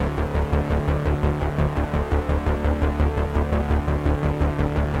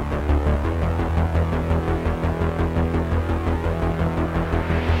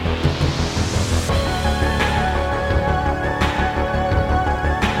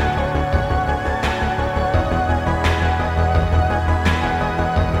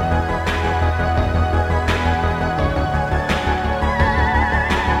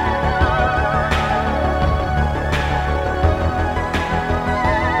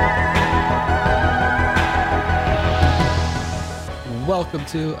welcome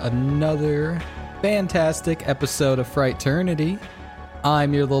to another fantastic episode of Frighternity.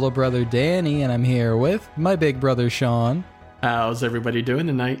 I'm your little brother Danny, and I'm here with my big brother Sean. How's everybody doing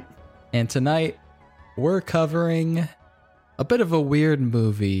tonight? And tonight, we're covering a bit of a weird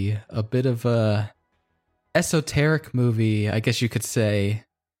movie, a bit of a esoteric movie, I guess you could say.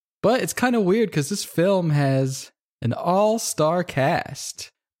 But it's kind of weird because this film has an all-star cast,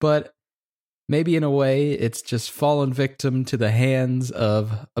 but maybe in a way, it's just fallen victim to the hands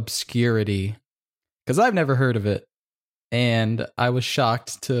of obscurity. Because I've never heard of it. And I was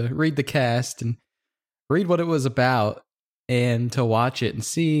shocked to read the cast and read what it was about and to watch it and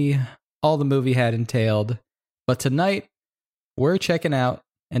see all the movie had entailed. But tonight, we're checking out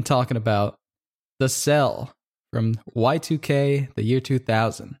and talking about The Cell from Y2K, the year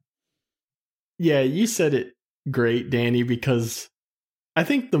 2000. Yeah, you said it great, Danny, because I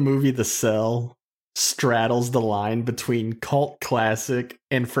think the movie The Cell straddles the line between cult classic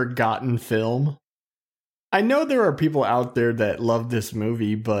and forgotten film. I know there are people out there that love this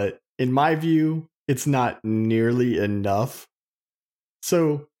movie, but in my view, it's not nearly enough.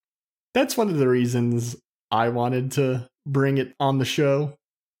 So that's one of the reasons I wanted to bring it on the show.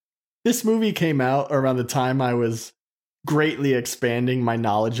 This movie came out around the time I was greatly expanding my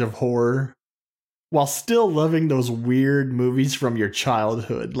knowledge of horror, while still loving those weird movies from your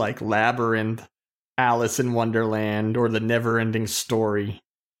childhood like Labyrinth, Alice in Wonderland, or The Neverending Story.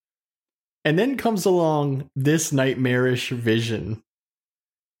 And then comes along this nightmarish vision.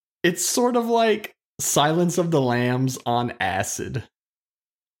 It's sort of like Silence of the Lambs on acid.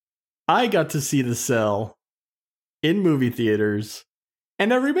 I got to see The Cell in movie theaters,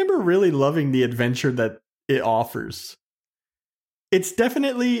 and I remember really loving the adventure that it offers. It's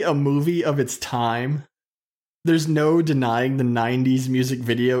definitely a movie of its time. There's no denying the 90s music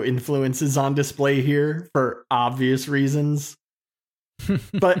video influences on display here for obvious reasons.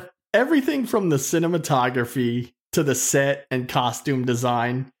 But everything from the cinematography to the set and costume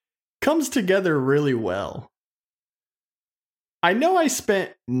design comes together really well. I know I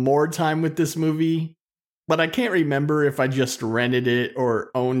spent more time with this movie, but I can't remember if I just rented it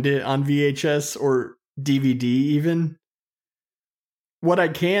or owned it on VHS or DVD even. What I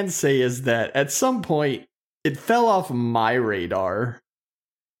can say is that at some point, it fell off my radar.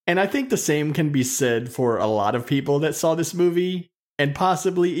 And I think the same can be said for a lot of people that saw this movie and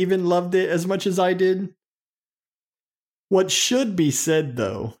possibly even loved it as much as I did. What should be said,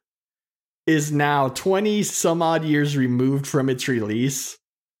 though, is now 20 some odd years removed from its release,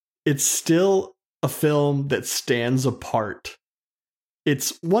 it's still a film that stands apart.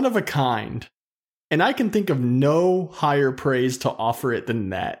 It's one of a kind. And I can think of no higher praise to offer it than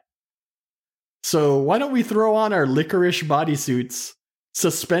that. So why don't we throw on our licorice bodysuits,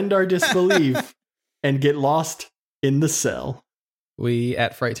 suspend our disbelief, and get lost in The Cell. We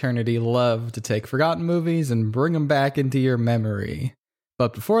at Frighternity love to take forgotten movies and bring them back into your memory.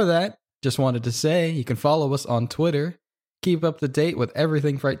 But before that, just wanted to say you can follow us on Twitter. Keep up to date with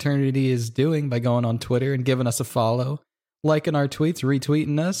everything Frighternity is doing by going on Twitter and giving us a follow, liking our tweets,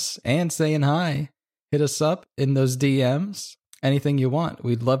 retweeting us, and saying hi. Hit us up in those DMs. Anything you want.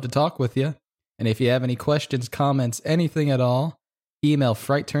 We'd love to talk with you. And if you have any questions, comments, anything at all, email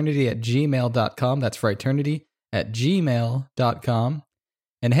frighternity@gmail.com. That's frighternity@gmail.com.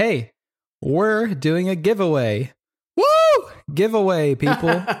 And hey, we're doing a giveaway. Woo! Giveaway,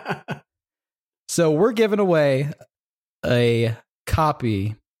 people. So we're giving away a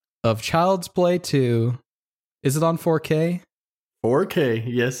copy of Child's Play 2. Is it on 4K? 4K,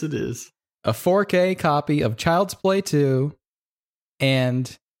 yes it is. A 4K copy of Child's Play 2,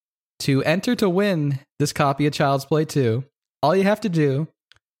 and to enter to win this copy of Child's Play 2, all you have to do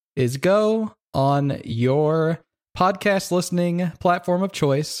is go on your podcast listening platform of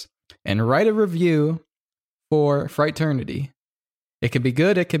choice and write a review for Frighternity. It can be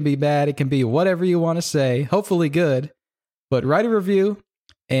good, it can be bad, it can be whatever you want to say, hopefully good, but write a review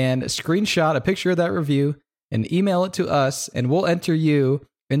and screenshot a picture of that review and email it to us, and we'll enter you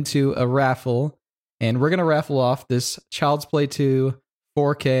into a raffle, and we're going to raffle off this Child's Play 2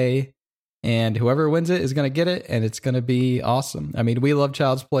 4K, and whoever wins it is going to get it, and it's going to be awesome. I mean, we love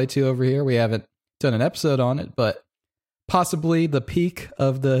Child's Play 2 over here. We haven't done an episode on it, but possibly the peak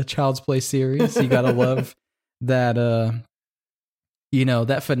of the Child's Play series. You got to love that,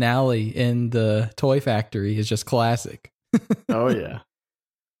 that finale in the toy factory is just classic. Oh, yeah.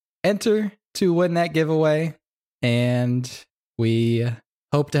 Enter to win that giveaway, and we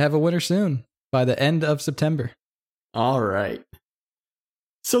hope to have a winner soon by the end of September. All right.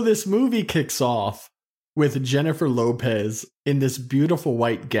 So this movie kicks off with Jennifer Lopez in this beautiful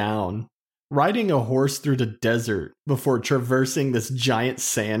white gown riding a horse through the desert before traversing this giant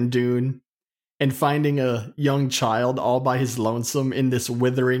sand dune and finding a young child all by his lonesome in this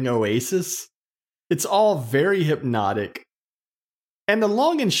withering oasis. It's all very hypnotic. And the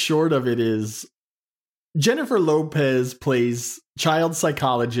long and short of it is, Jennifer Lopez plays child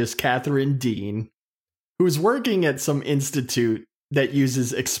psychologist Catherine Dean, who's working at some institute that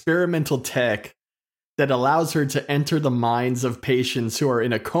uses experimental tech that allows her to enter the minds of patients who are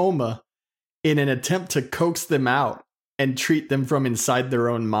in a coma in an attempt to coax them out and treat them from inside their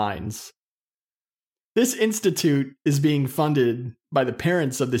own minds. This institute is being funded by the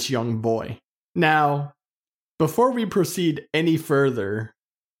parents of this young boy. Now, before we proceed any further,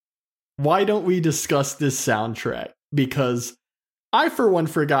 why don't we discuss this soundtrack? Because I, for one,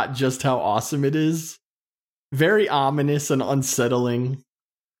 forgot just how awesome it is. Very ominous and unsettling.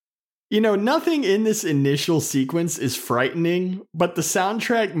 You know, nothing in this initial sequence is frightening, but the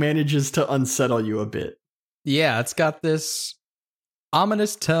soundtrack manages to unsettle you a bit. Yeah, it's got this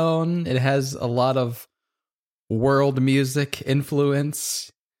ominous tone. It has a lot of world music influence.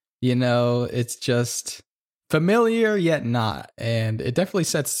 You know, it's just familiar yet not. And it definitely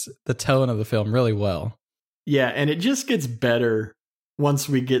sets the tone of the film really well. Yeah, and it just gets better once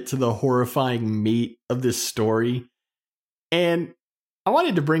we get to the horrifying meat of this story. And I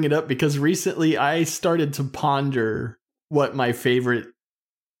wanted to bring it up because recently I started to ponder what my favorite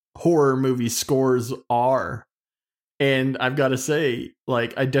horror movie scores are. And I've got to say,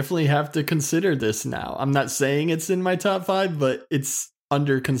 like, I definitely have to consider this now. I'm not saying it's in my top 5, but it's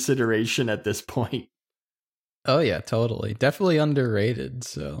under consideration at this point. Oh, yeah, totally. Definitely underrated.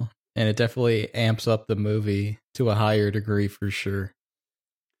 So, and it definitely amps up the movie to a higher degree for sure.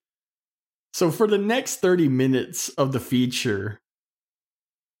 So for the next 30 minutes of the feature,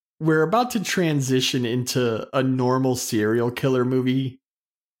 we're about to transition into a normal serial killer movie.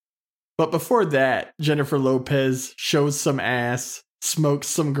 But before that, Jennifer Lopez shows some ass, smokes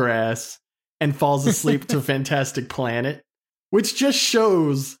some grass, and falls asleep to Fantastic Planet, which just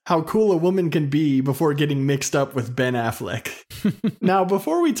shows how cool a woman can be before getting mixed up with Ben Affleck. Now,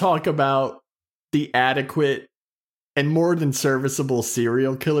 before we talk about the adequate and more than serviceable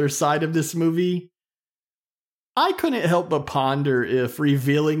serial killer side of this movie, I couldn't help but ponder if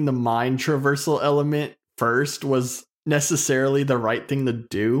revealing the mind traversal element first was necessarily the right thing to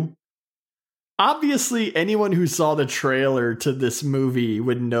do. Obviously, anyone who saw the trailer to this movie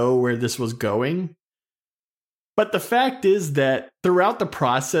would know where this was going. But the fact is that throughout the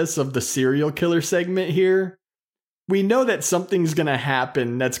process of the serial killer segment here, we know that something's going to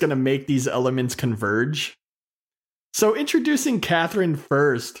happen that's going to make these elements converge. So introducing Catherine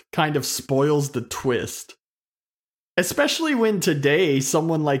first kind of spoils the twist. Especially when today,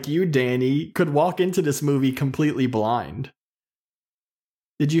 someone like you, Danny, could walk into this movie completely blind.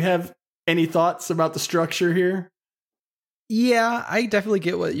 Did you have any thoughts about the structure here? Yeah, I definitely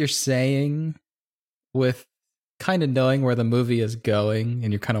get what you're saying with kind of knowing where the movie is going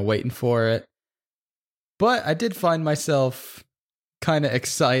and you're kind of waiting for it. But I did find myself kind of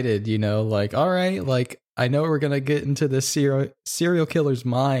excited, you know, like, all right, like, I know we're going to get into this serial killer's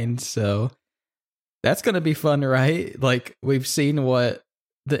mind, so that's going to be fun, right? Like, we've seen what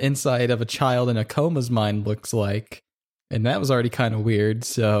the inside of a child in a coma's mind looks like, and that was already kind of weird,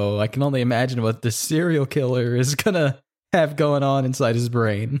 so I can only imagine what the serial killer is going to have going on inside his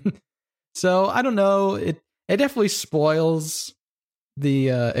brain. So, I don't know, it definitely spoils the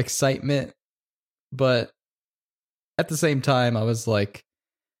excitement, but at the same time, I was like,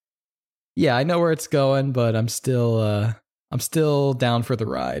 yeah, I know where it's going, but I'm still down for the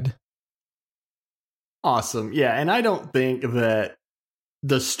ride. Awesome. Yeah, and I don't think that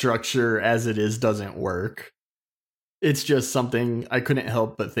the structure as it is doesn't work. It's just something I couldn't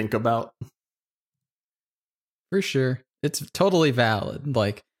help but think about. For sure. It's totally valid.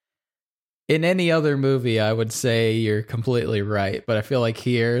 Like, in any other movie, I would say you're completely right, but I feel like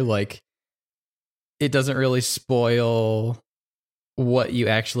here, like, it doesn't really spoil what you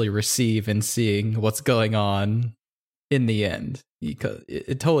actually receive in seeing what's going on in the end. Because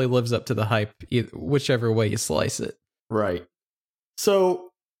it totally lives up to the hype, whichever way you slice it. Right. So,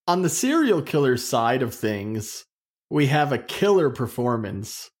 on the serial killer side of things, we have a killer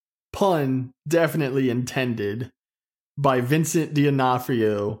performance, pun definitely intended, by Vincent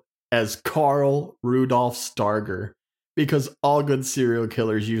D'Onofrio as Carl Rudolph Starger, because all good serial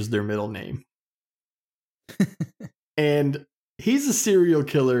killers use their middle name. And he's a serial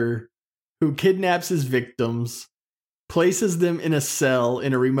killer who kidnaps his victims, places them in a cell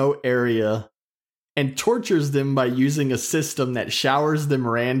in a remote area, and tortures them by using a system that showers them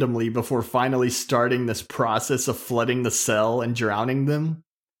randomly before finally starting this process of flooding the cell and drowning them.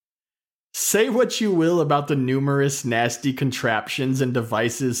 Say what you will about the numerous nasty contraptions and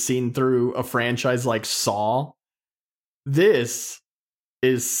devices seen through a franchise like Saw. This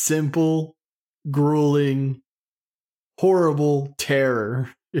is simple, grueling, horrible terror,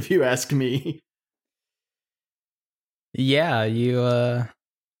 if you ask me. Yeah, you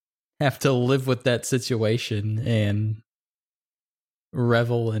have to live with that situation and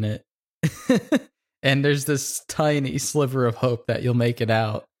revel in it. And there's this tiny sliver of hope that you'll make it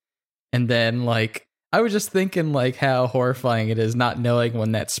out. And then, like, I was just thinking, like, how horrifying it is not knowing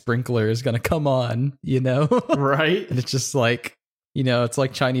when that sprinkler is going to come on, you know? Right? And it's just like, you know, it's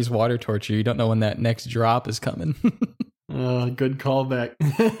like Chinese water torture. You don't know when that next drop is coming. Good callback.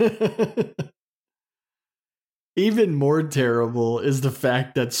 Even more terrible is the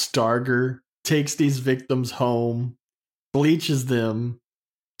fact that Starger takes these victims home, bleaches them,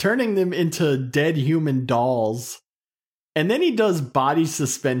 turning them into dead human dolls. And then he does body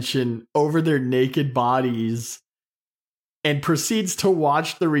suspension over their naked bodies and proceeds to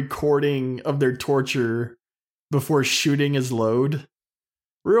watch the recording of their torture before shooting his load.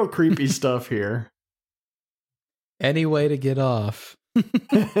 Real creepy stuff here. Any way to get off.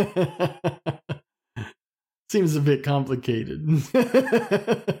 Seems a bit complicated.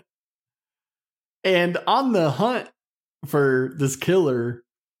 And on the hunt for this killer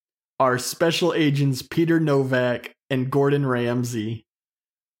are special agents Peter Novak and Gordon Ramsay,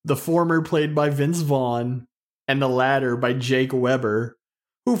 the former played by Vince Vaughn and the latter by Jake Weber,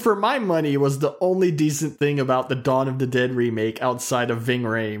 who for my money was the only decent thing about the Dawn of the Dead remake outside of Ving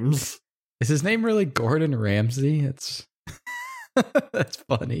Rhames. Is his name really Gordon Ramsay? It's that's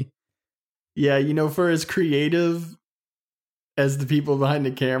funny. Yeah, you know, for as creative as the people behind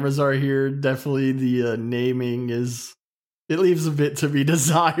the cameras are here, definitely the naming it leaves a bit to be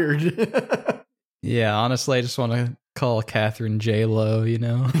desired. Yeah, honestly, I just want to call Catherine J-Lo, you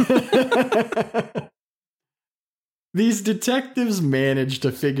know? These detectives manage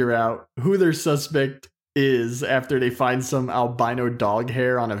to figure out who their suspect is after they find some albino dog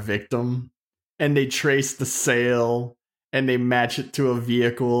hair on a victim, and they trace the sale, and they match it to a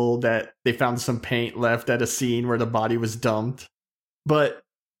vehicle that they found some paint left at a scene where the body was dumped. But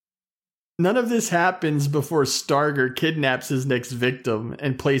none of this happens before Starger kidnaps his next victim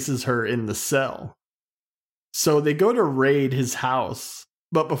and places her in the cell. So they go to raid his house,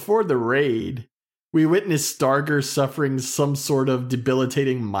 but before the raid, we witness Starger suffering some sort of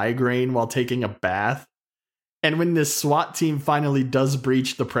debilitating migraine while taking a bath. And when this SWAT team finally does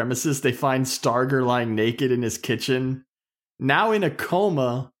breach the premises, they find Starger lying naked in his kitchen, now in a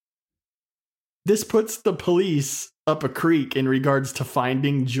coma. This puts the police up a creek in regards to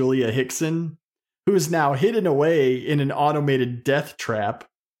finding Julia Hickson, who is now hidden away in an automated death trap.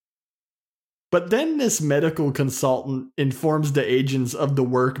 But then this medical consultant informs the agents of the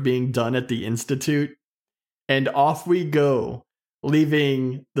work being done at the Institute, and off we go,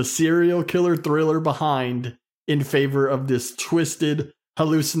 leaving the serial killer thriller behind in favor of this twisted,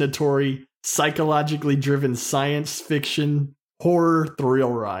 hallucinatory, psychologically driven science fiction horror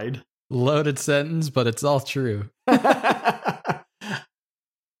thrill ride. Loaded sentence, but it's all true.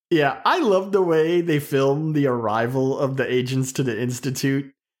 Yeah, I love the way they film the arrival of the agents to the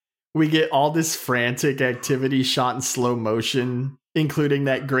Institute. We get all this frantic activity shot in slow motion, including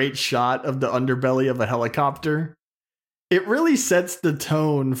that great shot of the underbelly of a helicopter. It really sets the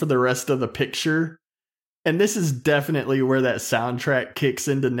tone for the rest of the picture, and this is definitely where that soundtrack kicks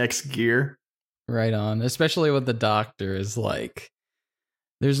into next gear. Right on, especially with the doctor is like,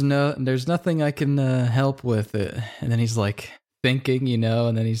 there's nothing I can help with it, and then he's like thinking, you know,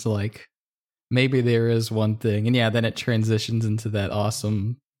 and then he's like, maybe there is one thing, and yeah, then it transitions into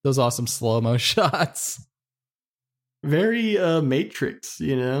those awesome slow-mo shots. Very Matrix,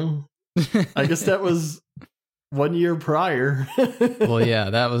 you know? I guess that was 1 year prior. Well,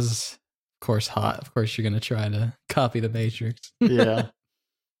 yeah, that was, of course, hot. Of course, you're going to try to copy the Matrix. Yeah.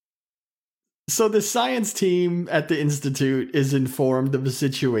 So the science team at the Institute is informed of the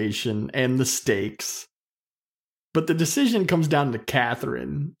situation and the stakes. But the decision comes down to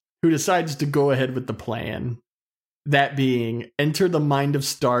Catherine, who decides to go ahead with the plan. That being, enter the mind of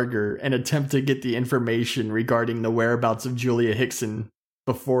Starger and attempt to get the information regarding the whereabouts of Julia Hickson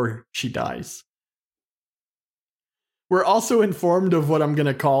before she dies. We're also informed of what I'm going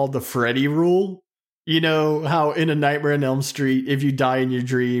to call the Freddy rule. You know how in A Nightmare on Elm Street, if you die in your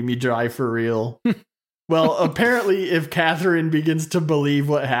dream, you die for real. Well, apparently if Catherine begins to believe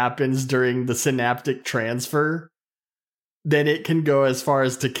what happens during the synaptic transfer, then it can go as far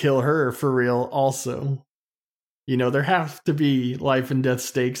as to kill her for real also. You know, there have to be life and death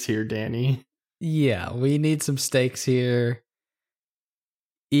stakes here, Danny. Yeah, we need some stakes here.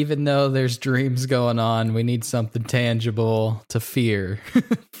 even though there's dreams going on, we need something tangible to fear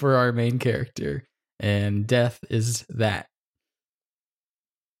for our main character. And death is that.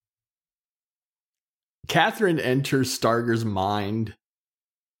 Catherine enters Starger's mind,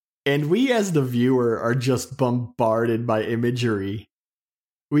 and we as the viewer are just bombarded by imagery.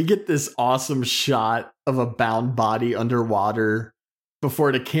 We get this awesome shot of a bound body underwater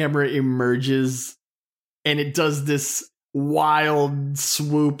before the camera emerges, and it does this wild,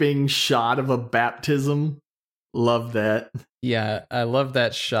 swooping shot of a baptism. Love that. Yeah, I love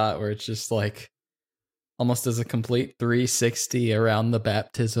that shot where it's just like almost as a complete 360 around the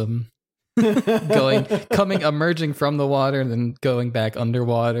baptism. Emerging from the water and then going back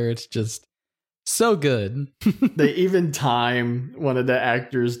underwater. It's just so good. They even time one of the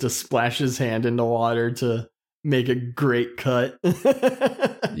actors to splash his hand in the water to make a great cut.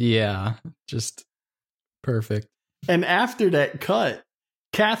 Yeah, just perfect. And after that cut,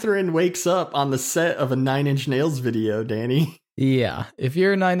 Catherine wakes up on the set of a Nine Inch Nails video, Danny. Yeah, if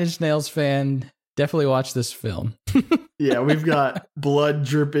you're a Nine Inch Nails fan, definitely watch this film. Yeah, we've got blood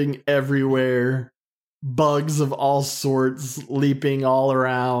dripping everywhere, bugs of all sorts leaping all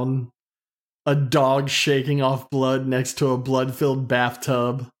around, a dog shaking off blood next to a blood-filled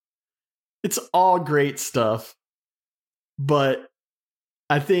bathtub. It's all great stuff. But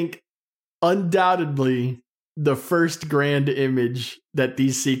I think undoubtedly the first grand image that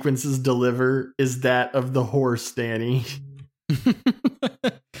these sequences deliver is that of the horse, Danny.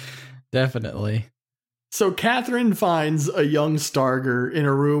 Definitely. So Catherine finds a young Starger in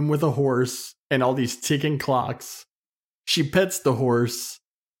a room with a horse and all these ticking clocks. She pets the horse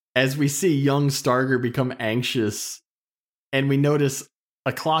as we see young Starger become anxious, and we notice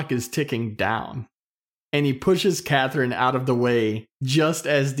a clock is ticking down. And he pushes Catherine out of the way just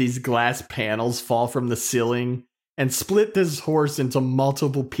as these glass panels fall from the ceiling and split this horse into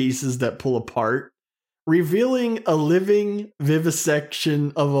multiple pieces that pull apart, revealing a living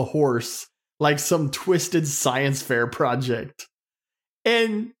vivisection of a horse like some twisted science fair project.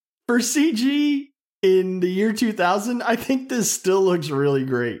 And for CG in the year 2000, I think this still looks really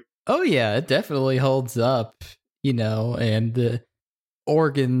great. Oh yeah, it definitely holds up, and the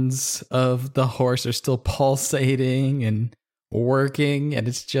organs of the horse are still pulsating and working, and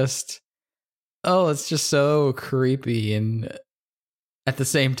it's just so creepy and at the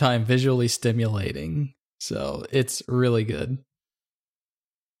same time visually stimulating. So it's really good.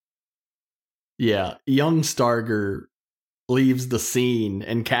 Yeah, young Starger leaves the scene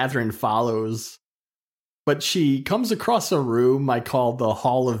and Catherine follows, but she comes across a room I call the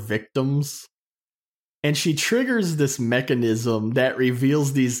Hall of Victims, and she triggers this mechanism that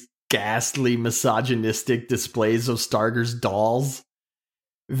reveals these ghastly misogynistic displays of Starger's dolls.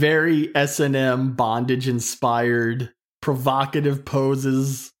 Very S&M bondage inspired, provocative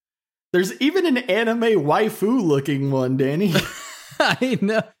poses. There's even an anime waifu looking one, Danny. I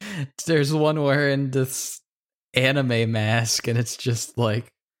know. There's one wearing this anime mask, and it's just like,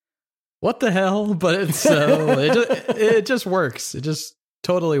 what the hell? But it's it just works. It just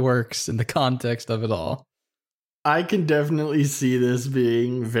totally works in the context of it all. I can definitely see this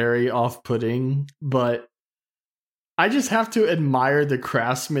being very off-putting, but I just have to admire the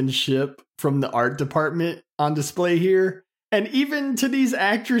craftsmanship from the art department on display here. And even to these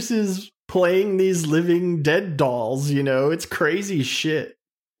actresses playing these living dead dolls, it's crazy shit.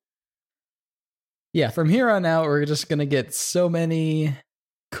 Yeah, from here on out, we're just going to get so many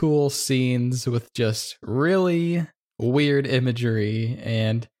cool scenes with just really weird imagery.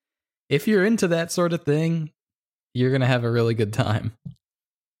 And if you're into that sort of thing, you're going to have a really good time.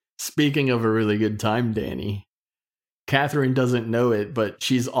 Speaking of a really good time, Danny, Catherine doesn't know it, but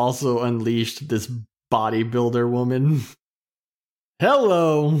she's also unleashed this bodybuilder woman.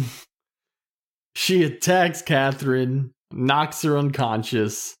 Hello! She attacks Catherine, knocks her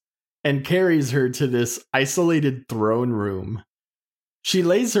unconscious, and carries her to this isolated throne room. She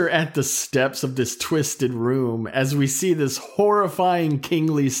lays her at the steps of this twisted room as we see this horrifying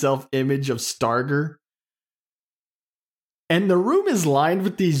kingly self-image of Starger. And the room is lined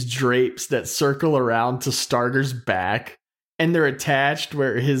with these drapes that circle around to Starger's back, and they're attached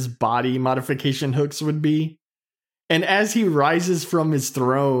where his body modification hooks would be. And as he rises from his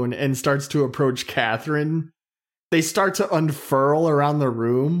throne and starts to approach Catherine, they start to unfurl around the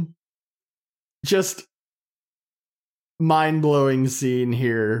room. Just mind-blowing scene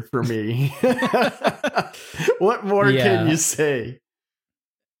here for me. What more can you say?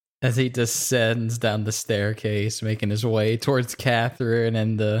 As he descends down the staircase, making his way towards Catherine,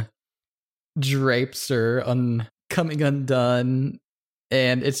 and the drapes are coming undone,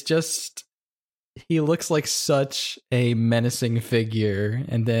 and it's just he looks like such a menacing figure,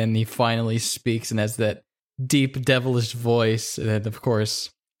 and then he finally speaks and has that deep devilish voice, and of course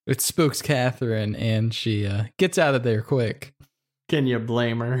it spooks Catherine, and she gets out of there quick. Can you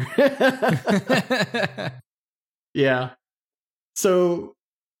blame her? Yeah. So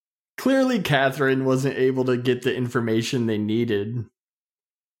clearly Catherine wasn't able to get the information they needed.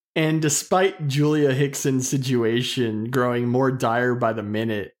 And despite Julia Hickson's situation growing more dire by the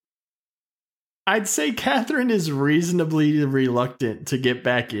minute, I'd say Catherine is reasonably reluctant to get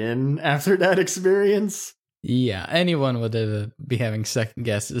back in after that experience. Yeah, anyone would be having second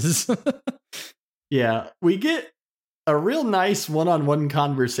guesses. Yeah, we get a real nice one-on-one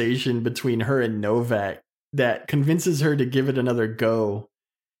conversation between her and Novak that convinces her to give it another go,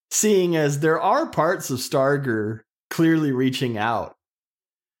 seeing as there are parts of Starger clearly reaching out.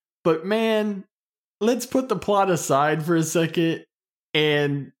 But man, let's put the plot aside for a second,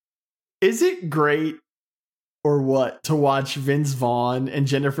 and is it great or what to watch Vince Vaughn and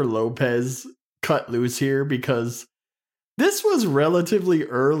Jennifer Lopez cut loose here? Because this was relatively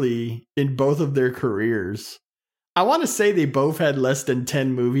early in both of their careers. I want to say they both had less than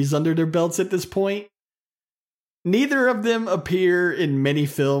 10 movies under their belts at this point. Neither of them appear in many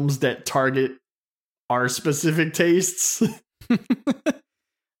films that target our specific tastes.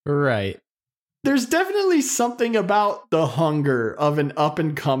 Right. There's definitely something about the hunger of an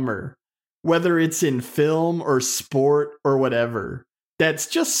up-and-comer, whether it's in film or sport or whatever, that's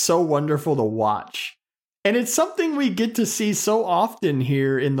just so wonderful to watch. And it's something we get to see so often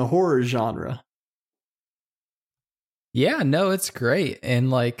here in the horror genre. Yeah, no, it's great.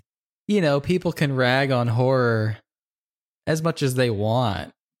 And people can rag on horror as much as they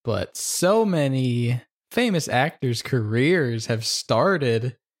want, but so many famous actors' careers have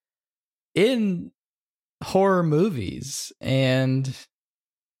started in horror movies. And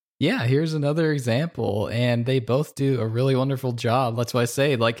yeah, here's another example. And they both do a really wonderful job. That's why I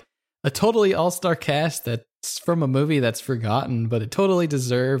say, a totally all-star cast that's from a movie that's forgotten, but it totally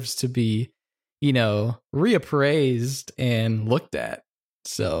deserves to be, reappraised and looked at.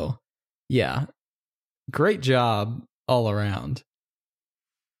 So, yeah, great job all around.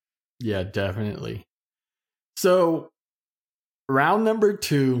 Yeah, definitely. So, round number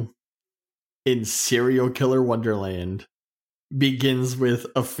 2 in Serial Killer Wonderland begins with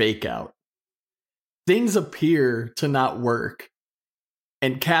a fake out. Things appear to not work,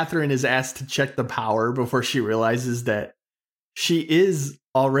 and Catherine is asked to check the power before she realizes that she is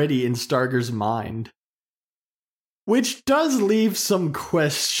already in Starger's mind. Which does leave some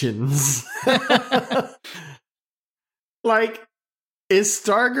questions. Is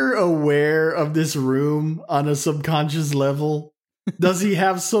Starger aware of this room on a subconscious level? Does he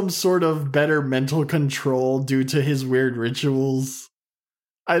have some sort of better mental control due to his weird rituals?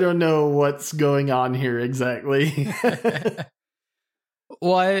 I don't know what's going on here exactly.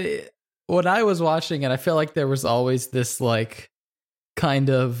 Well, when I was watching it, I feel like there was always this kind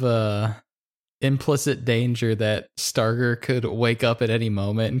of implicit danger that Starger could wake up at any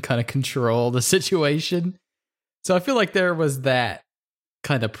moment and kind of control the situation. So I feel like there was that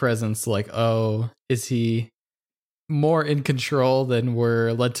kind of presence, is he more in control than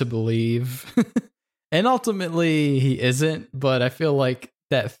we're led to believe? And ultimately he isn't, but I feel like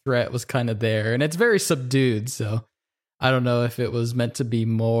that threat was kind of there, and it's very subdued, so I don't know if it was meant to be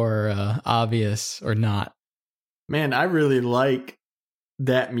more obvious or not. Man, I really like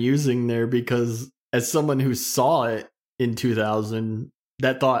that musing there, because as someone who saw it in 2000,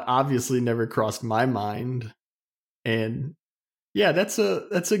 that thought obviously never crossed my mind. And yeah, that's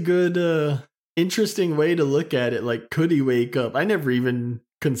a good interesting way to look at it. Could he wake up? I never even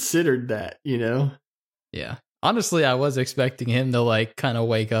considered that, Yeah. Honestly, I was expecting him to kind of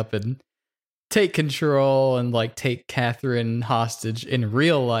wake up and take control and take Catherine hostage in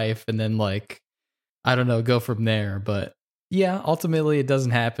real life, and then I don't know, go from there. But yeah, ultimately it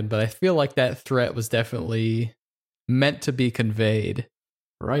doesn't happen, but I feel like that threat was definitely meant to be conveyed.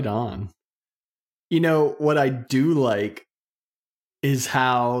 Right on. What I do like is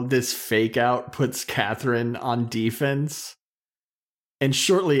how this fake out puts Catherine on defense. And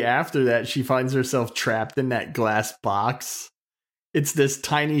shortly after that, she finds herself trapped in that glass box. It's this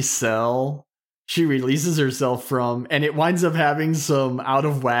tiny cell she releases herself from, and it winds up having some out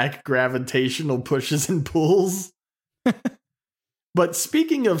of whack gravitational pushes and pulls. But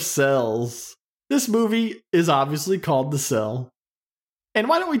speaking of cells, this movie is obviously called The Cell. And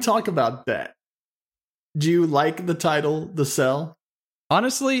why don't we talk about that? Do you like the title, The Cell?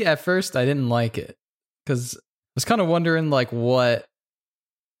 Honestly, at first I didn't like it, because I was kind of wondering what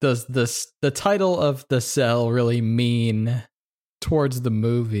does the title of The Cell really mean towards the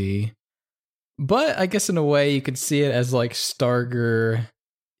movie. But I guess in a way you could see it as like Starger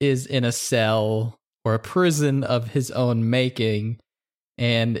is in a cell or a prison of his own making,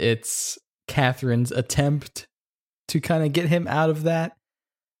 and it's Catherine's attempt to kind of get him out of that.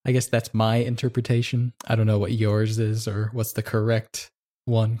 I guess that's my interpretation. I don't know what yours is or what's the correct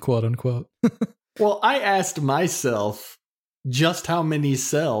one, quote unquote. Well, I asked myself just how many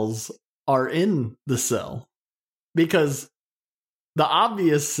cells are in the cell. Because the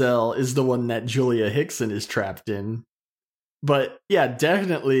obvious cell is the one that Julia Hickson is trapped in. But yeah,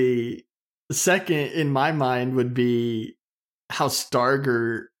 definitely second in my mind would be how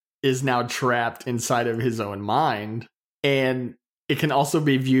Starger is now trapped inside of his own mind. And it can also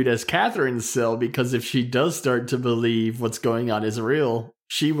be viewed as Catherine's cell, because if she does start to believe what's going on is real,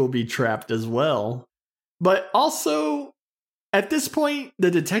 she will be trapped as well. But also, at this point, the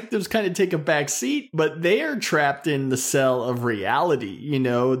detectives kind of take a back seat, but they are trapped in the cell of reality. You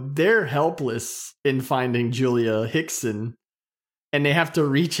know, they're helpless in finding Julia Hickson, and they have to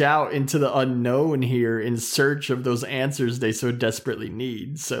reach out into the unknown here in search of those answers they so desperately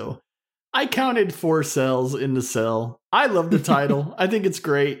need. So I counted 4 cells in the cell. I love the title. I think it's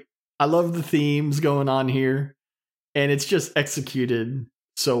great. I love the themes going on here, and it's just executed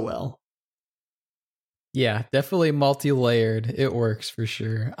so well. Yeah, definitely multi-layered. It works for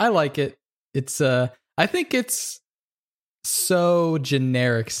sure. I like it. It's I think it's so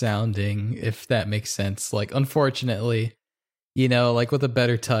generic sounding, if that makes sense. Like, unfortunately, you know, like with a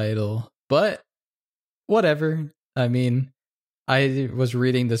better title. But whatever. I mean, I was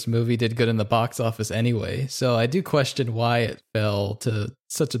reading this movie did good in the box office anyway, so I do question why it fell to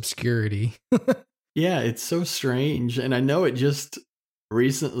such obscurity. Yeah, it's so strange, and I know it just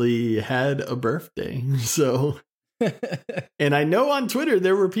recently had a birthday, so and I know on Twitter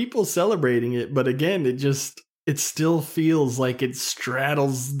there were people celebrating it, but again, it still feels like it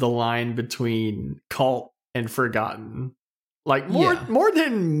straddles the line between cult and forgotten, like more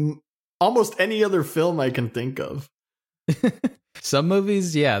than almost any other film I can think of. Some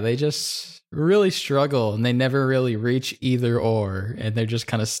movies, yeah, they just really struggle and they never really reach either or, and they're just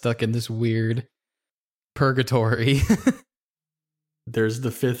kind of stuck in this weird purgatory. There's the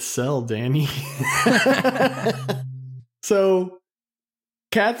 5th cell, Danny. So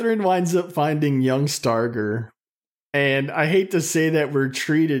Catherine winds up finding young Starger, and I hate to say that we're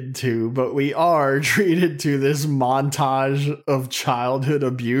treated to, but we are treated to this montage of childhood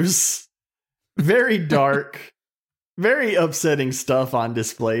abuse. Very dark, very upsetting stuff on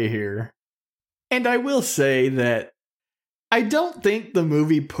display here. And I will say that I don't think the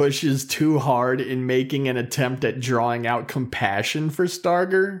movie pushes too hard in making an attempt at drawing out compassion for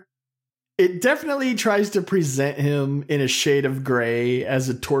Starger. It definitely tries to present him in a shade of gray as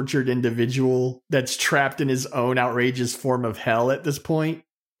a tortured individual that's trapped in his own outrageous form of hell at this point.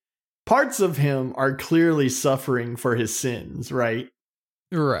 Parts of him are clearly suffering for his sins, right?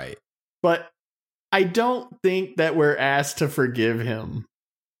 Right. But I don't think that we're asked to forgive him.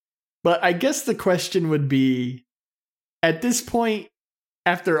 But I guess the question would be, at this point,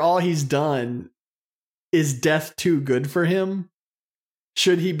 after all he's done, is death too good for him?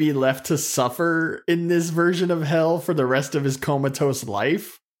 Should he be left to suffer in this version of hell for the rest of his comatose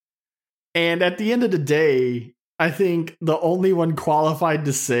life? And at the end of the day, I think the only one qualified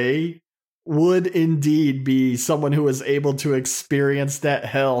to say would indeed be someone who was able to experience that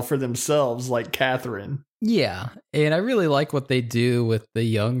hell for themselves, like Catherine. Yeah, and I really like what they do with the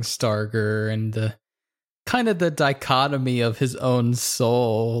young Starger and the kind of the dichotomy of his own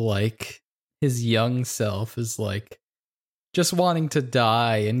soul. Like, his young self is like just wanting to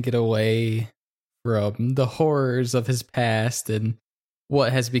die and get away from the horrors of his past and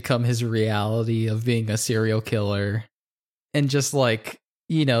what has become his reality of being a serial killer. And just like,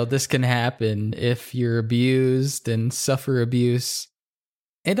 you know, this can happen if you're abused and suffer abuse.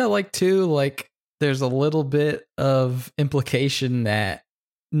 And I like too, like, there's a little bit of implication that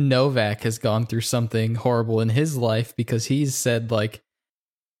Novak has gone through something horrible in his life, because he's said, like,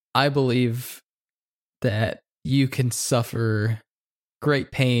 I believe that you can suffer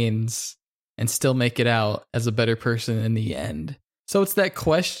great pains and still make it out as a better person in the end. So it's that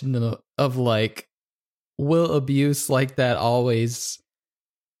question of like, will abuse like that always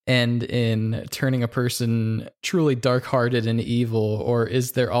end in turning a person truly dark-hearted and evil, or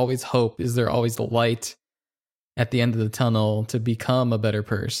is there always hope? Is there always light at the end of the tunnel to become a better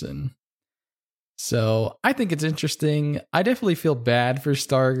person? So I think it's interesting. I definitely feel bad for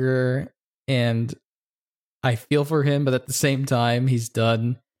Starger, and I feel for him, but at the same time, he's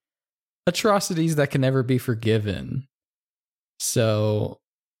done atrocities that can never be forgiven. So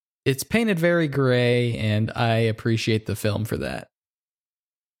it's painted very gray, and I appreciate the film for that.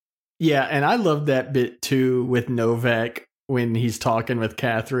 Yeah, and I love that bit too with Novak when he's talking with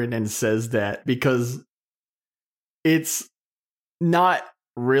Catherine and says that, because it's not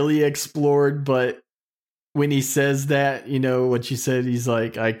really explored, but when he says that, you know what you said, he's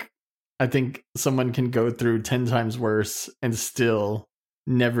like, I think someone can go through 10 times worse and still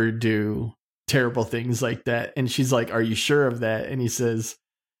never do terrible things like that. And she's like, are you sure of that? And he says,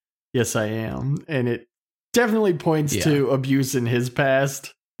 yes, I am. And it definitely points to abuse in his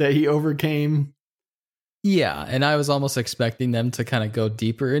past that he overcame. Yeah, and I was almost expecting them to kind of go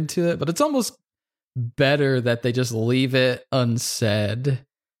deeper into it, but it's almost better that they just leave it unsaid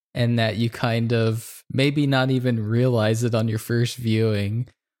and that you kind of maybe not even realize it on your first viewing,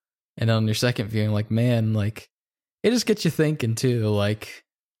 and on your second viewing, like, man, like, it just gets you thinking too, like,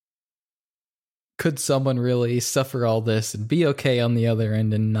 could someone really suffer all this and be okay on the other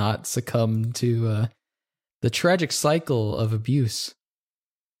end and not succumb to the tragic cycle of abuse?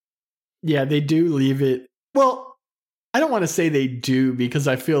 Yeah, they do leave it. Well, I don't want to say they do, because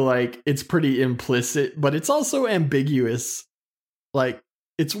I feel like it's pretty implicit, but it's also ambiguous. Like,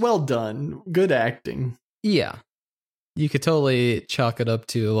 it's well done. Good acting. Yeah. You could totally chalk it up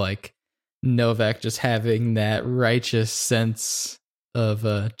to, like, Novak just having that righteous sense of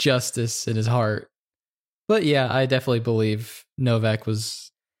justice in his heart. But yeah, I definitely believe Novak was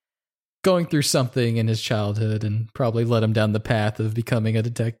going through something in his childhood and probably led him down the path of becoming a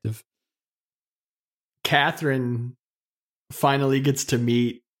detective. Catherine finally gets to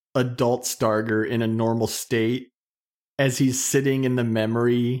meet adult Starger in a normal state as he's sitting in the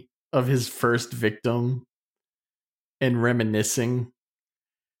memory of his first victim and reminiscing.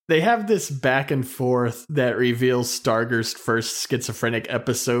 They have this back and forth that reveals Starger's first schizophrenic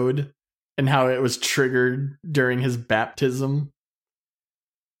episode and how it was triggered during his baptism.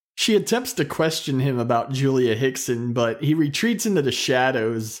 She attempts to question him about Julia Hickson, but he retreats into the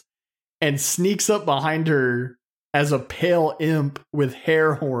shadows and sneaks up behind her as a pale imp with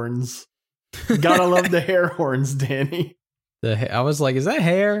hair horns. Gotta love the hair horns, Danny. I was like, is that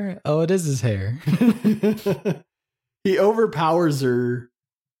hair? Oh, it is his hair. He overpowers her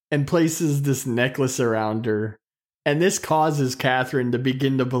and places this necklace around her, and this causes Catherine to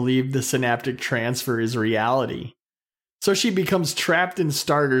begin to believe the synaptic transfer is reality. So she becomes trapped in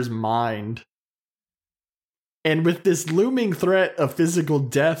Starger's mind. And with this looming threat of physical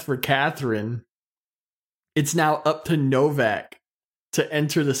death for Catherine, it's now up to Novak to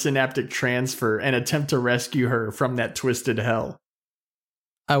enter the synaptic transfer and attempt to rescue her from that twisted hell.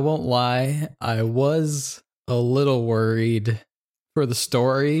 I won't lie, I was a little worried for the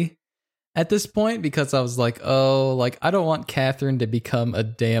story at this point, because I was like, oh, like, I don't want Catherine to become a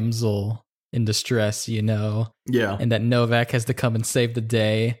damsel in distress, you know? Yeah. And that Novak has to come and save the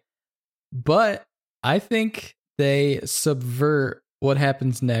day. But I think they subvert what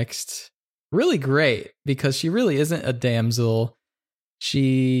happens next really great, because she really isn't a damsel.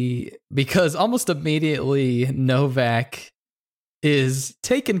 Because almost immediately Novak is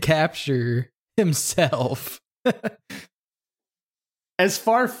taken capture himself. As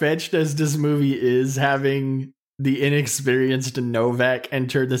far-fetched as this movie is, having the inexperienced Novak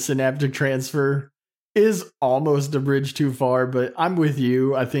enter the synaptic transfer is almost a bridge too far, but I'm with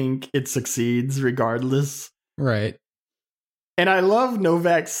you. I think it succeeds regardless. Right. And I love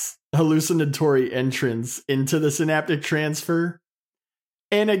Novak's hallucinatory entrance into the synaptic transfer.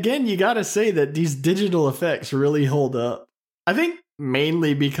 And again, you gotta say that these digital effects really hold up. I think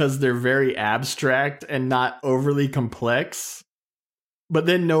mainly because they're very abstract and not overly complex. But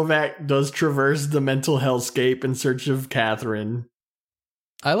then Novak does traverse the mental hellscape in search of Catherine.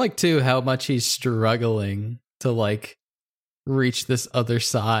 I like, too, how much he's struggling to, like, reach this other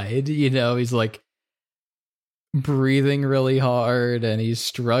side. You know, he's, like, breathing really hard and he's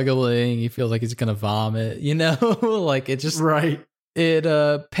struggling. He feels like he's going to vomit, you know? Like, it just... Right.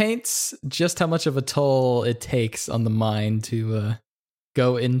 It paints just how much of a toll it takes on the mind to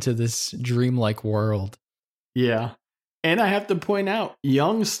go into this dreamlike world. Yeah. And I have to point out,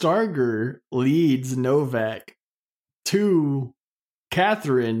 young Starger leads Novak to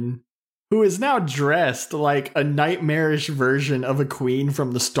Catherine, who is now dressed like a nightmarish version of a queen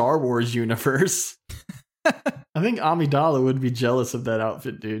from the Star Wars universe. I think Amidala would be jealous of that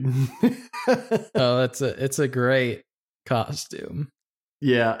outfit, dude. Oh, it's a great costume.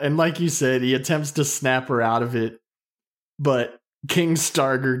 Yeah, and like you said, he attempts to snap her out of it, but King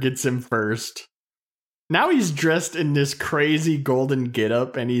Starger gets him first. Now he's dressed in this crazy golden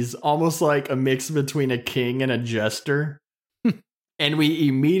getup, and he's almost like a mix between a king and a jester. And we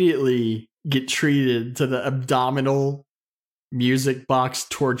immediately get treated to the abdominal music box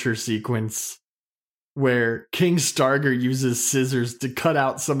torture sequence. where King Starger uses scissors to cut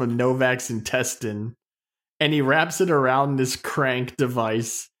out some of Novak's intestine, and he wraps it around this crank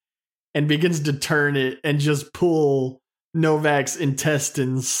device and begins to turn it and just pull Novak's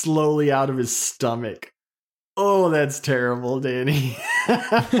intestines slowly out of his stomach. Oh, that's terrible, Danny.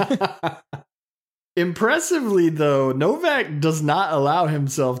 Impressively, though, Novak does not allow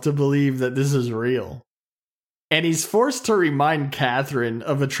himself to believe that this is real. And he's forced to remind Catherine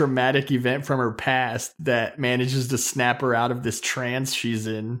of a traumatic event from her past that manages to snap her out of this trance she's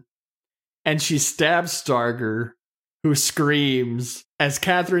in. And she stabs Starger, who screams as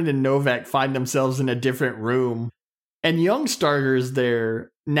Catherine and Novak find themselves in a different room. And young Starger is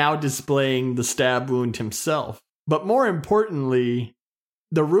there, now displaying the stab wound himself. But more importantly,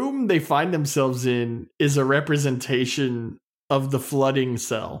 the room they find themselves in is a representation of the flooding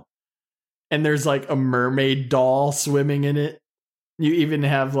cell. And there's like a mermaid doll swimming in it. You even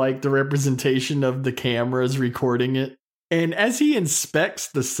have like the representation of the cameras recording it. And as he inspects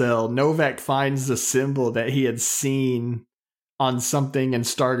the cell, Novak finds the symbol that he had seen on something in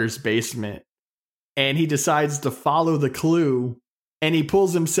Starger's basement. And he decides to follow the clue. And he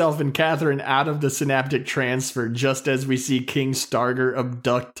pulls himself and Catherine out of the synaptic transfer just as we see King Starger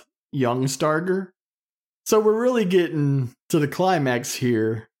abduct young Starger. So we're really getting to the climax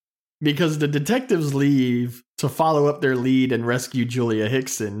here, because the detectives leave to follow up their lead and rescue Julia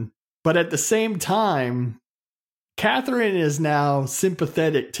Hickson. But at the same time, Catherine is now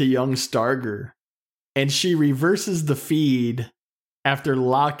sympathetic to young Starger, and she reverses the feed after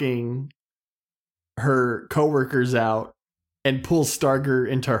locking her coworkers out and pulls Starger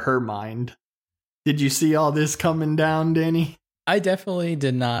into her mind. Did you see all this coming down, Danny? I definitely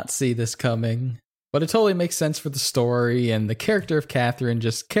did not see this coming. But it totally makes sense for the story and the character of Catherine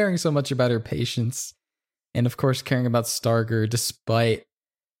just caring so much about her patients. And of course, caring about Starger despite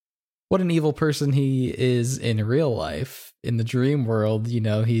what an evil person he is in real life. In the dream world, you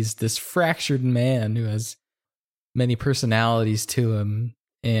know, he's this fractured man who has many personalities to him.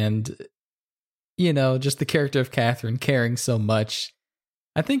 And, you know, just the character of Catherine caring so much,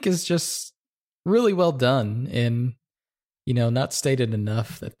 I think is just really well done. And you know, not stated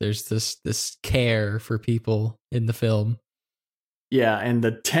enough that there's this care for people in the film. Yeah, and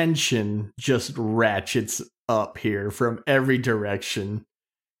the tension just ratchets up here from every direction.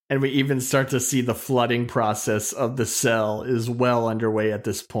 And we even start to see the flooding process of the cell is well underway at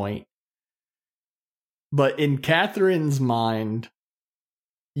this point. But in Catherine's mind,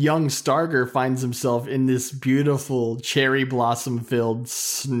 young Starger finds himself in this beautiful cherry blossom-filled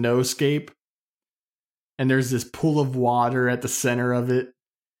snowscape. And there's this pool of water at the center of it.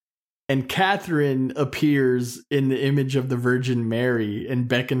 And Catherine appears in the image of the Virgin Mary and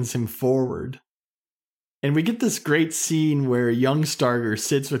beckons him forward. And we get this great scene where young Starger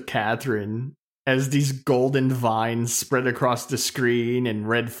sits with Catherine as these golden vines spread across the screen and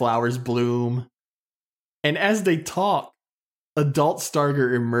red flowers bloom. And as they talk, adult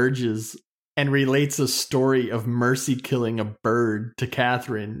Starger emerges and relates a story of Mercy killing a bird to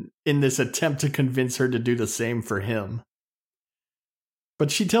Catherine in this attempt to convince her to do the same for him.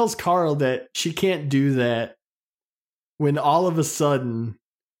 But she tells Carl that she can't do that when all of a sudden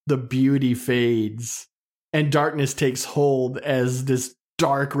the beauty fades and darkness takes hold as this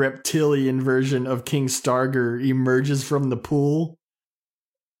dark reptilian version of King Starger emerges from the pool.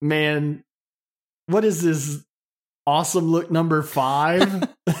 Man, what is this? Awesome look number 5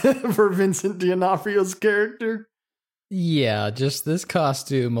 for Vincent D'Onofrio's character. Yeah, just this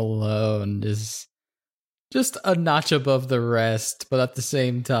costume alone is just a notch above the rest, but at the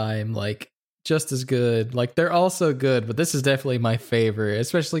same time, like, just as good. Like, they're all so good, but this is definitely my favorite,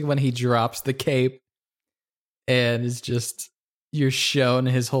 especially when he drops the cape and it's just, you're shown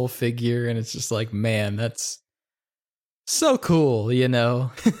his whole figure, and it's just like, man, that's so cool, you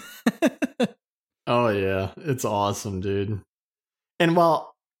know? Oh, yeah. It's awesome, dude. And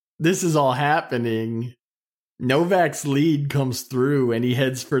while this is all happening, Novak's lead comes through and he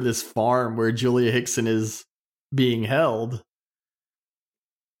heads for this farm where Julia Hickson is being held.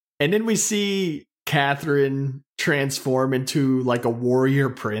 And then we see Catherine transform into like a warrior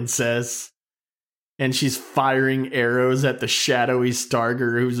princess. And she's firing arrows at the shadowy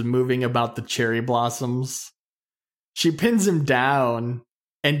Starger who's moving about the cherry blossoms. She pins him down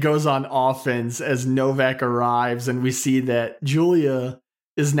and goes on offense as Novak arrives, and we see that Julia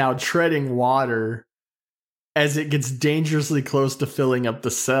is now treading water as it gets dangerously close to filling up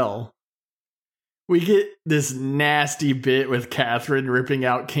the cell. We get this nasty bit with Catherine ripping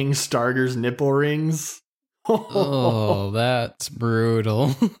out King Starger's nipple rings. Oh, that's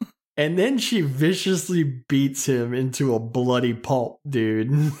brutal. And then she viciously beats him into a bloody pulp,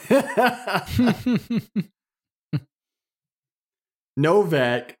 dude.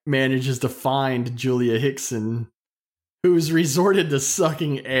 Novak manages to find Julia Hickson, who's resorted to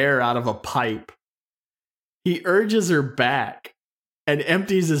sucking air out of a pipe. He urges her back and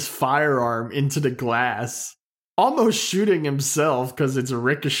empties his firearm into the glass, almost shooting himself because it's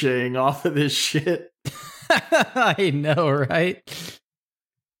ricocheting off of this shit. I know, right?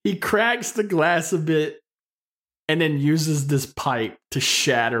 He cracks the glass a bit and then uses this pipe to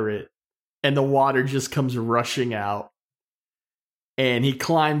shatter it, and the water just comes rushing out. And he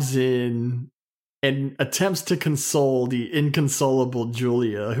climbs in and attempts to console the inconsolable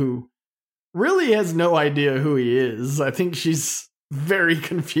Julia, who really has no idea who he is. I think she's very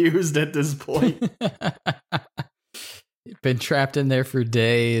confused at this point. Been trapped in there for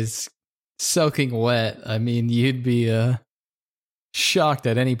days, soaking wet. I mean, you'd be shocked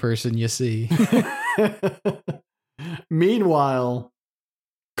at any person you see. Meanwhile,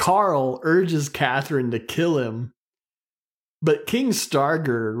 Carl urges Catherine to kill him, but King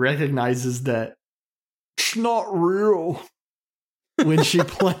Starger recognizes that it's not real when she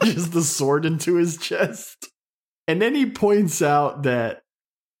plunges the sword into his chest. And then he points out that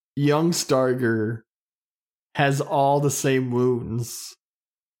young Starger has all the same wounds.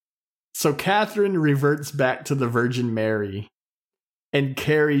 So Catherine reverts back to the Virgin Mary and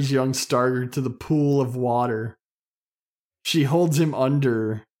carries young Starger to the pool of water. She holds him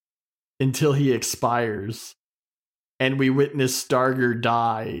under until he expires, and we witness Starger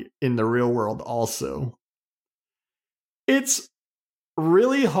die in the real world also. It's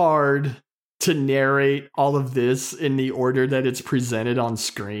really hard to narrate all of this in the order that it's presented on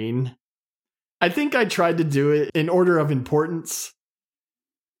screen. I think I tried to do it in order of importance,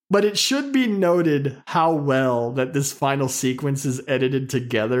 but it should be noted how well that this final sequence is edited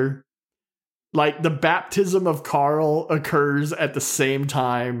together. Like, the baptism of Carl occurs at the same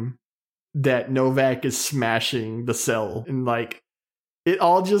time that Novak is smashing the cell. And, like, it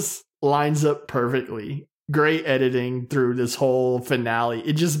all just lines up perfectly. Great editing through this whole finale.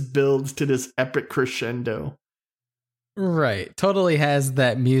 It just builds to this epic crescendo. Right. Totally has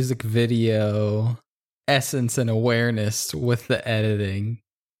that music video essence and awareness with the editing.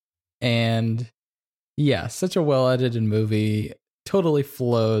 And yeah, such a well-edited movie. Totally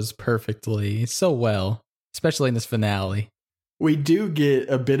flows perfectly. So well, especially in this finale. We do get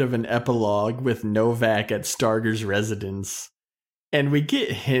a bit of an epilogue with Novak at Starger's residence. And we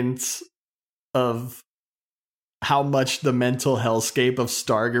get hints of how much the mental hellscape of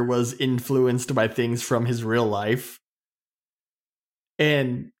Starger was influenced by things from his real life.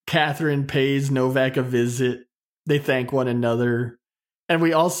 And Catherine pays Novak a visit. They thank one another. And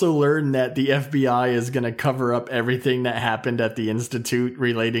we also learn that the FBI is going to cover up everything that happened at the Institute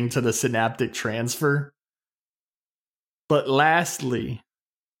relating to the synaptic transfer. But lastly,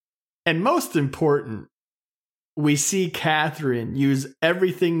 and most important, we see Catherine use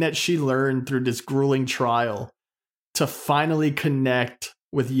everything that she learned through this grueling trial to finally connect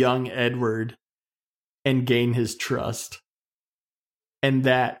with young Edward and gain his trust. And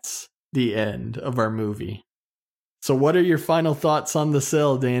that's the end of our movie. So what are your final thoughts on The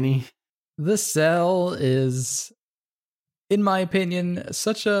Cell, Danny? The Cell is, in my opinion,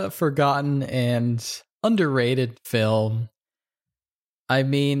 such a forgotten and underrated film. I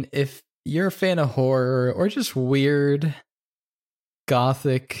mean, if you're a fan of horror or just weird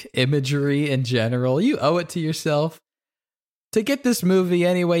gothic imagery in general, you owe it to yourself to get this movie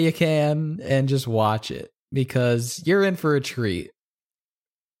any way you can and just watch it, because you're in for a treat.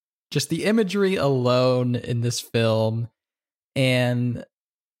 Just the imagery alone in this film and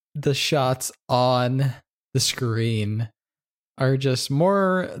the shots on the screen are just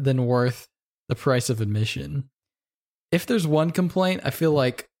more than worth the price of admission. If there's one complaint, I feel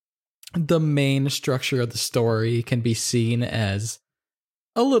like the main structure of the story can be seen as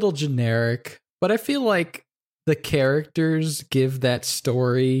a little generic, but I feel like the characters give that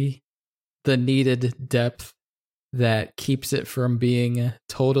story the needed depth that keeps it from being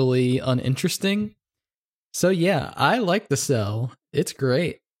totally uninteresting. So yeah, I like The Cell. It's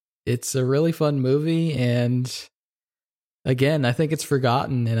great. It's a really fun movie, and again, I think it's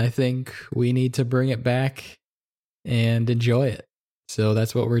forgotten, and I think we need to bring it back and enjoy it. So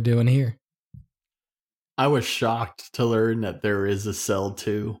that's what we're doing here. I was shocked to learn that there is a Cell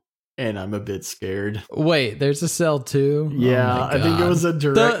 2, and I'm a bit scared. Wait, there's a Cell 2? Yeah, Oh I think it was a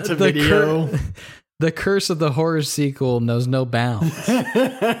direct-to-video. The Curse of the Horror sequel knows no bounds.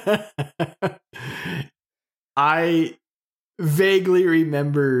 I vaguely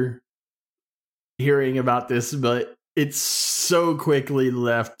remember hearing about this, but it so quickly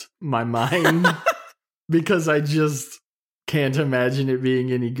left my mind because I just can't imagine it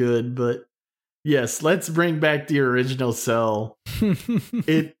being any good. But yes, let's bring back the original Cell.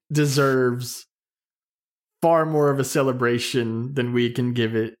 It deserves far more of a celebration than we can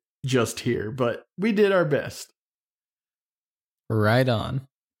give it just here, but we did our best. Right on.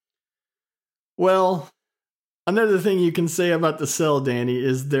 Well, another thing you can say about the Cell, Danny,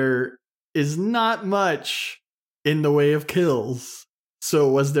 is there is not much in the way of kills. So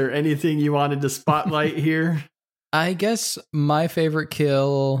was there anything you wanted to spotlight here? I guess my favorite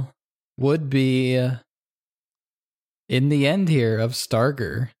kill would be in the end here of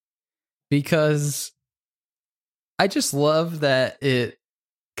Starger, because I just love that it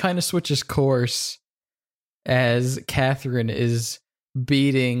kind of switches course as Catherine is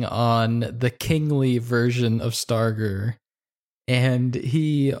beating on the kingly version of Starger, and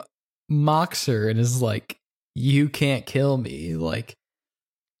he mocks her and is like, "You can't kill me." Like,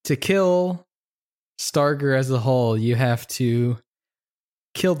 to kill Starger as a whole, you have to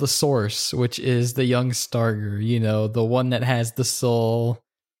kill the source, which is the young Starger, you know, the one that has the soul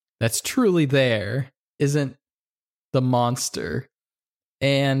that's truly there, isn't the monster.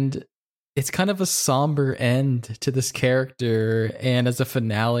 And it's kind of a somber end to this character and as a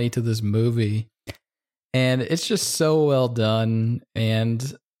finale to this movie. And it's just so well done,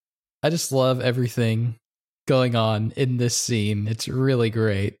 and I just love everything going on in this scene. It's really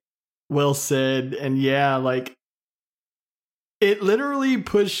great. Well said. And yeah, like, it literally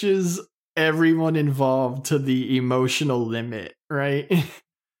pushes everyone involved to the emotional limit, right?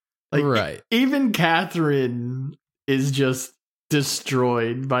 Like, right. Even Catherine is just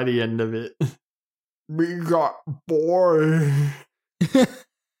destroyed by the end of it. We got bored.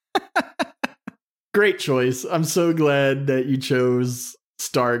 Great choice. I'm so glad that you chose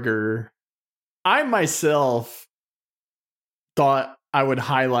Starger. I myself thought I would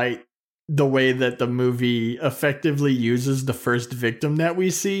highlight the way that the movie effectively uses the first victim that we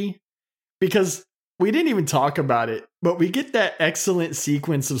see, because we didn't even talk about it, but we get that excellent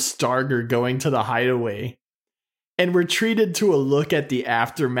sequence of Starger going to the hideaway, and we're treated to a look at the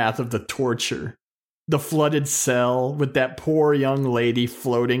aftermath of the torture. The flooded cell with that poor young lady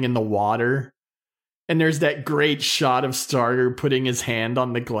floating in the water. And there's that great shot of Starger putting his hand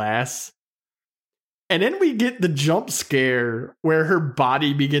on the glass. And then we get the jump scare where her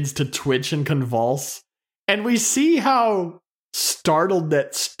body begins to twitch and convulse. And we see how startled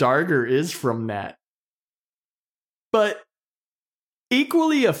that Starger is from that. But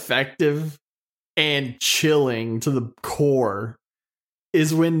equally effective and chilling to the core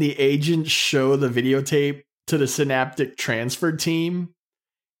is when the agents show the videotape to the synaptic transfer team.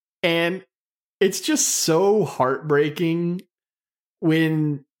 And it's just so heartbreaking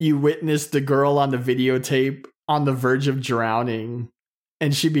when you witness the girl on the videotape on the verge of drowning,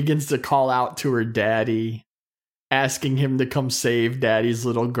 and she begins to call out to her daddy, asking him to come save daddy's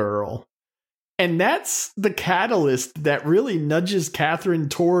little girl. And that's the catalyst that really nudges Catherine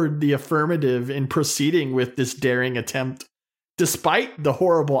toward the affirmative in proceeding with this daring attempt, despite the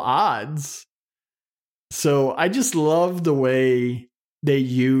horrible odds. So I just love the way they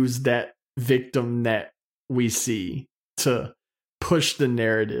use that victim that we see to push the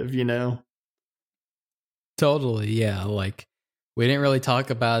narrative, you know? Totally, yeah. Like, we didn't really talk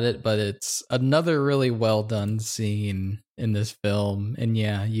about it, but it's another really well done scene in this film. And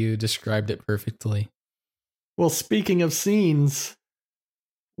yeah, you described it perfectly. Well, speaking of scenes,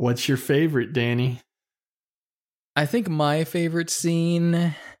 what's your favorite, Danny? I think my favorite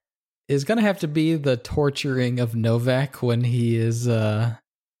scene is going to have to be the torturing of Novak when he is in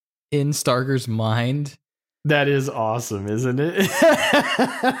Starger's mind. That is awesome, isn't it?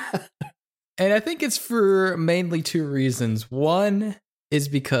 And I think it's for mainly two reasons. One is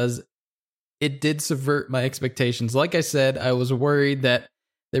because it did subvert my expectations. Like I said, I was worried that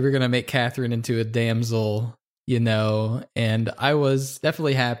they were going to make Catherine into a damsel, you know, and I was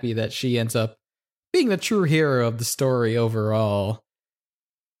definitely happy that she ends up being the true hero of the story overall.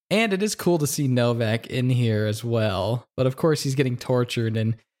 And it is cool to see Novak in here as well. But of course, he's getting tortured,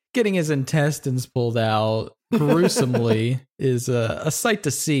 and getting his intestines pulled out gruesomely is a sight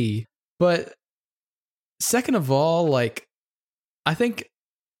to see. But second of all, like, I think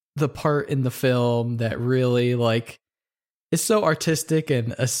the part in the film that really, like, is so artistic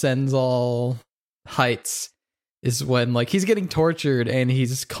and ascends all heights is when, like, he's getting tortured and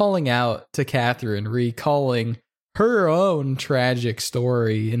he's calling out to Catherine, recalling her own tragic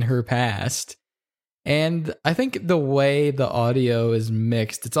story in her past. And I think the way the audio is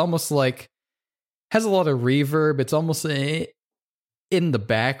mixed, it's almost like has a lot of reverb. It's almost in the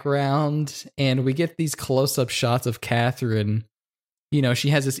background, and we get these close-up shots of Catherine. You know, she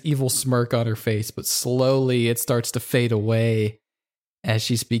has this evil smirk on her face, but slowly it starts to fade away as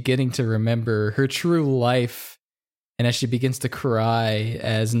she's beginning to remember her true life, and as she begins to cry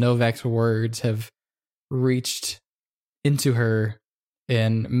as Novak's words have reached into her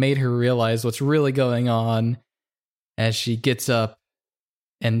and made her realize what's really going on as she gets up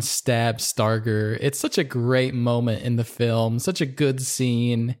and stabs Starger. It's such a great moment in the film, such a good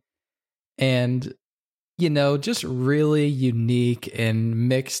scene, and, you know, just really unique and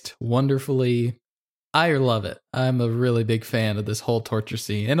mixed wonderfully. I love it. I'm a really big fan of this whole torture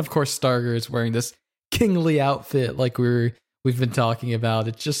scene. And of course, Starger is wearing this kingly outfit like we've been talking about.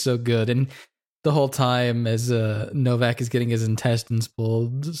 It's just so good. And the whole time as Novak is getting his intestines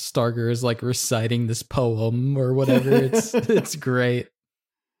pulled, Starger is like reciting this poem or whatever. It's great.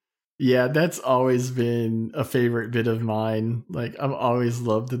 Yeah, that's always been a favorite bit of mine. Like, I've always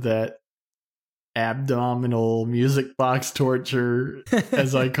loved that abdominal music box torture,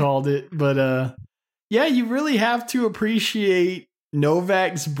 as I called it. But yeah, you really have to appreciate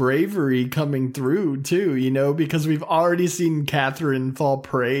Novak's bravery coming through too, you know, because we've already seen Catherine fall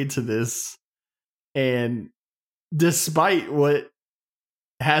prey to this. And despite what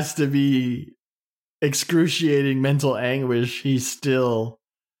has to be excruciating mental anguish, he still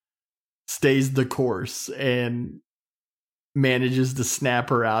stays the course and manages to snap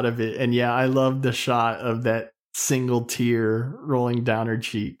her out of it. And yeah, I love the shot of that single tear rolling down her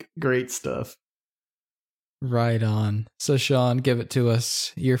cheek. Great stuff. Right on. So Sean, give it to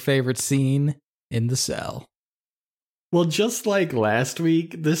us. Your favorite scene in the cell. Well, just like last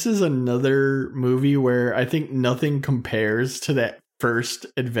week, this is another movie where I think nothing compares to that first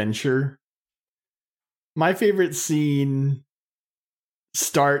adventure. My favorite scene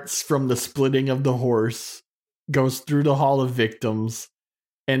starts from the splitting of the horse, goes through the Hall of Victims,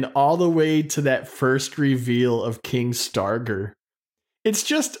 and all the way to that first reveal of King Starger. It's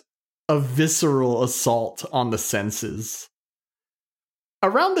just a visceral assault on the senses.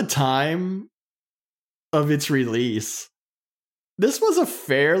 Around the time of its release, this was a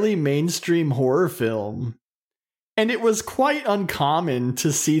fairly mainstream horror film, and it was quite uncommon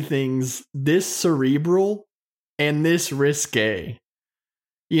to see things this cerebral and this risque.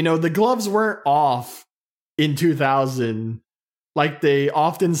 You know, the gloves weren't off in 2000 like they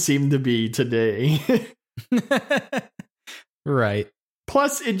often seem to be today. Right.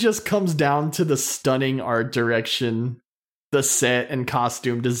 Plus, it just comes down to the stunning art direction, the set and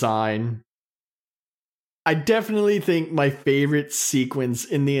costume design. I definitely think my favorite sequence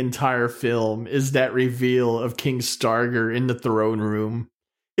in the entire film is that reveal of King Starger in the throne room.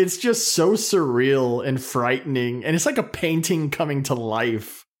 It's just so surreal and frightening, and it's like a painting coming to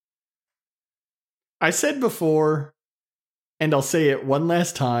life. I said before, and I'll say it one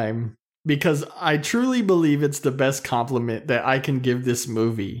last time, because I truly believe it's the best compliment that I can give this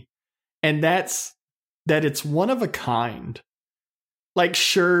movie. And that's that it's one of a kind. Like,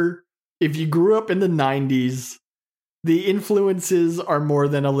 sure, if you grew up in the 90s, the influences are more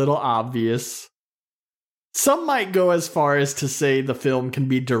than a little obvious. Some might go as far as to say the film can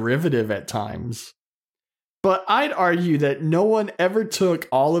be derivative at times. But I'd argue that no one ever took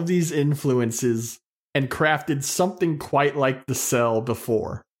all of these influences and crafted something quite like The Cell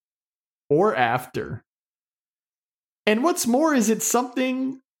before. Or after. And what's more is it's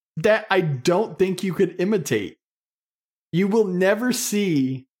something that I don't think you could imitate. You will never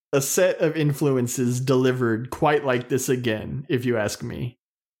see a set of influences delivered quite like this again, if you ask me.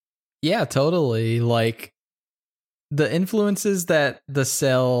 Yeah, totally. Like, the influences that The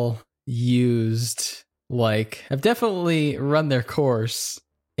Cell used, like, have definitely run their course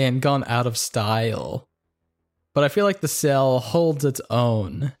and gone out of style. But I feel like The Cell holds its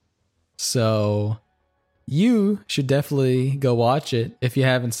own. So you should definitely go watch it if you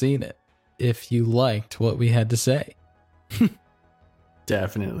haven't seen it, if you liked what we had to say.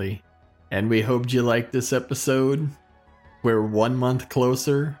 Definitely. And we hoped you liked this episode. We're 1 month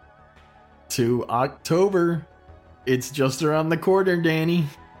closer to October. It's just around the corner, Danny.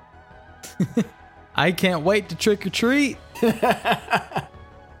 I can't wait to trick or treat.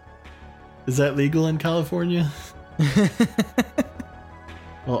 Is that legal in California?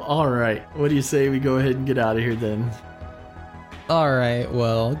 Well, all right. What do you say we go ahead and get out of here then? All right.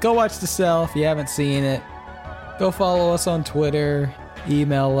 Well, go watch The Cell if you haven't seen it. Go follow us on Twitter,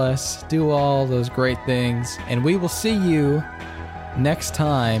 email us, do all those great things. And we will see you next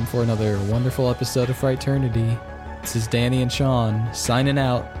time for another wonderful episode of Fraternity. This is Danny and Sean signing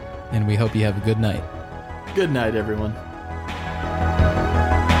out, and we hope you have a good night. Good night, everyone.